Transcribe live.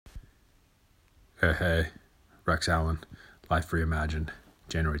Hey, Rex Allen, Life Reimagined,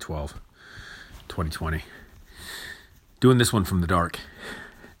 January 12th, 2020. Doing this one from the dark.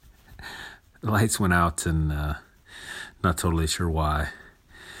 The lights went out and not totally sure why.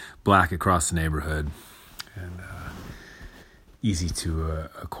 Black across the neighborhood. And easy to,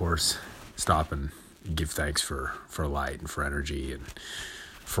 of course, stop and give thanks for light and for energy and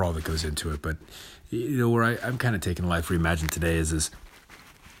for all that goes into it. But, where I'm kind of taking Life Reimagined today is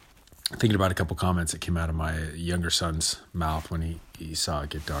thinking about a couple comments that came out of my younger son's mouth when he saw it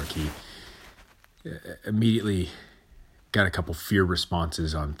get dark. He immediately got a couple fear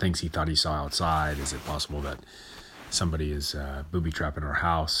responses on things he thought he saw outside. Is it possible that somebody is booby trapping our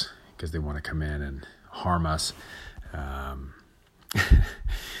house because they want to come in and harm us? A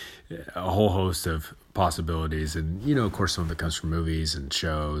whole host of possibilities. And, of course, some of it comes from movies and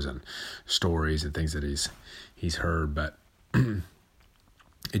shows and stories and things that he's heard. But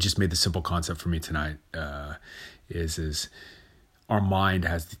it just made the simple concept for me tonight is our mind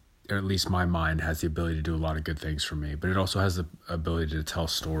has, or at least my mind has the ability to do a lot of good things for me, but it also has the ability to tell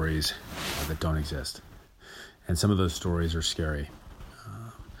stories that don't exist. And some of those stories are scary.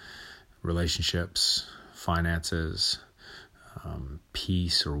 Relationships, finances,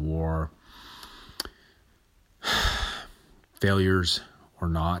 peace or war, failures or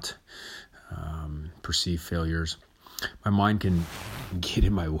not, perceived failures. My mind can get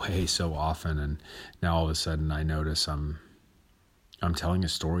in my way so often, and now all of a sudden I notice I'm telling a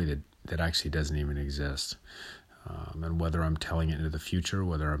story that actually doesn't even exist. And whether I'm telling it into the future,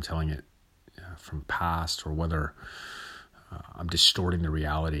 whether I'm telling it from past, or whether I'm distorting the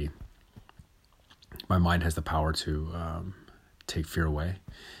reality, my mind has the power to take fear away,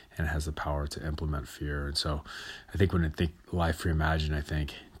 and it has the power to implement fear. And so I think when I think Life Reimagined, I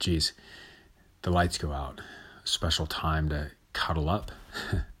think, geez, the lights go out. A special time to cuddle up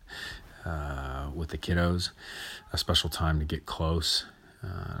with the kiddos, a special time to get close,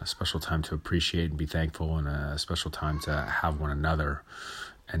 a special time to appreciate and be thankful, and a special time to have one another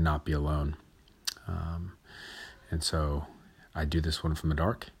and not be alone. And so I do this one from the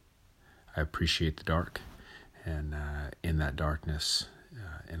dark. I appreciate the dark, and in that darkness,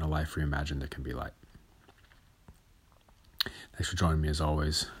 in a life reimagined, there can be light. Thanks for joining me as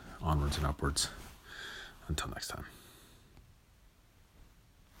always. Onwards and upwards. Until next time.